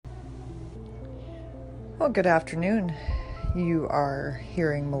Well, good afternoon. You are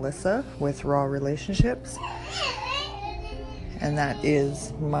hearing Melissa with Raw Relationships, and that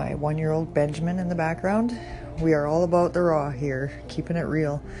is my 1-year-old Benjamin in the background. We are all about the raw here, keeping it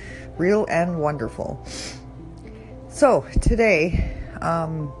real and wonderful. So today, I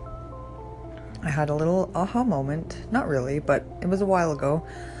had a little aha moment, not really, but it was a while ago,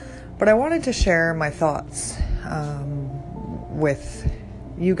 but I wanted to share my thoughts with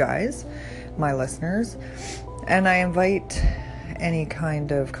you guys, my listeners, and I invite any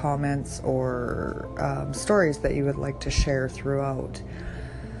kind of comments or stories that you would like to share throughout.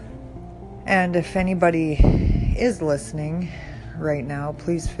 And if anybody is listening right now,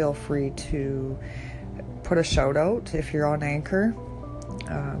 please feel free to put a shout out if you're on Anchor.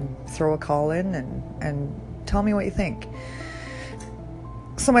 Throw a call in and tell me what you think.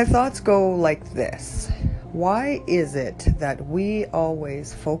 So my thoughts go like this. Why is it that we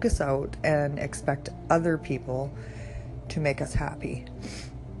always focus out and expect other people to make us happy?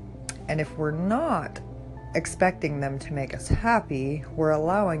 And if we're not expecting them to make us happy, we're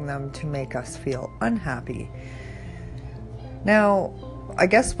allowing them to make us feel unhappy. Now, I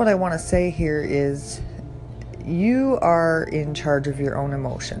guess what I want to say here is you are in charge of your own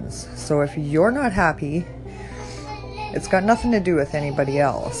emotions. So if you're not happy, it's got nothing to do with anybody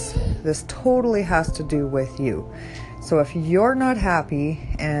else. This totally has to do with you. So if you're not happy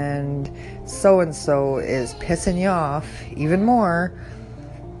and so-and-so is pissing you off even more,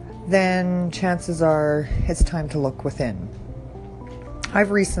 then chances are it's time to look within.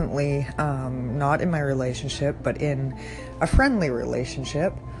 I've recently, not in my relationship, but in a friendly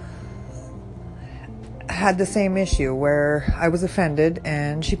relationship, had the same issue where I was offended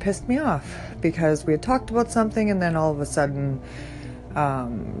and she pissed me off because we had talked about something, and then all of a sudden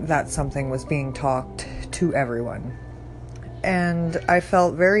that something was being talked to everyone. And I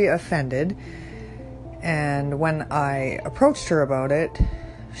felt very offended, and when I approached her about it,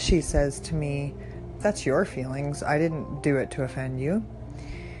 she says to me, "That's your feelings. I didn't do it to offend you."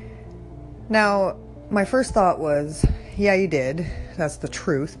 Now, my first thought was, yeah, you did. That's the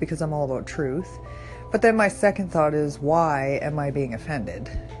truth, because I'm all about truth. But then my second thought is, why am I being offended?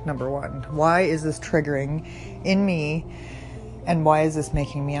 Number one, why is this triggering in me, and why is this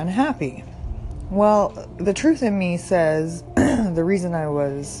making me unhappy? Well, the truth in me says the reason I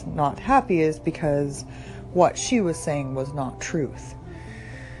was not happy is because what she was saying was not truth.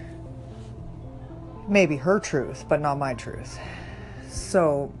 Maybe her truth, but not my truth.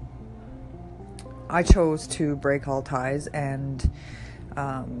 So I chose to break all ties and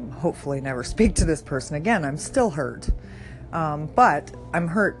hopefully never speak to this person again. I'm still hurt. But I'm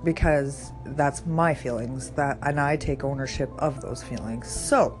hurt because that's my feelings, and I take ownership of those feelings.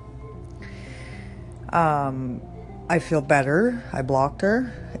 So I feel better. I blocked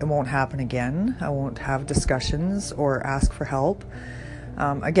her. It won't happen again. I won't have discussions or ask for help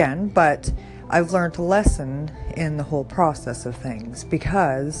again. But I've learned a lesson in the whole process of things,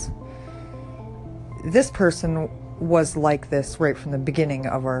 because this person was like this right from the beginning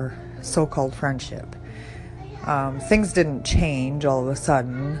of our so-called friendship. Things didn't change all of a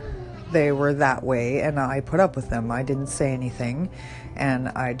sudden. They were that way, and I put up with them. I didn't say anything, and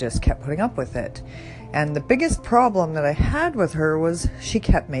I just kept putting up with it. And the biggest problem that I had with her was she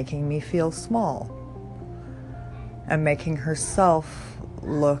kept making me feel small and making herself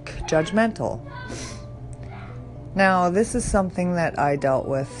look judgmental. Now, this is something that I dealt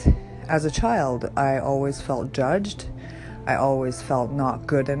with as a child. I always felt judged. I always felt not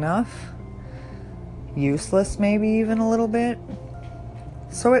good enough. Useless, maybe even a little bit.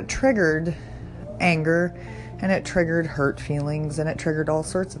 So it triggered anger, and it triggered hurt feelings, and it triggered all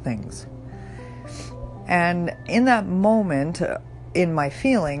sorts of things. And in that moment, in my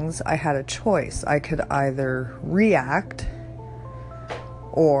feelings, I had a choice. I could either react,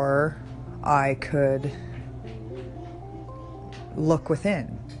 or I could look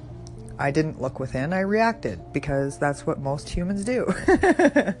within. I didn't look within, I reacted, because that's what most humans do.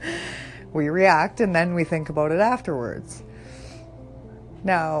 We react, and then we think about it afterwards.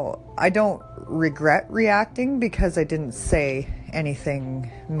 Now, I don't regret reacting because I didn't say anything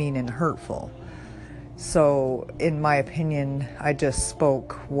mean and hurtful. So, in my opinion, I just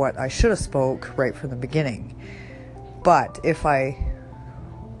spoke what I should have spoke right from the beginning. But if I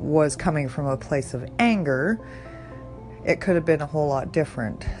was coming from a place of anger, it could have been a whole lot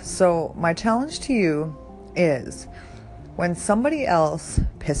different. So my challenge to you is, when somebody else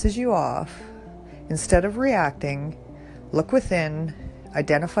pisses you off, instead of reacting, look within,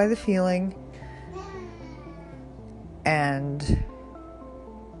 identify the feeling, and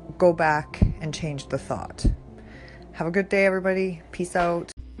go back and change the thought. Have a good day, everybody. Peace out.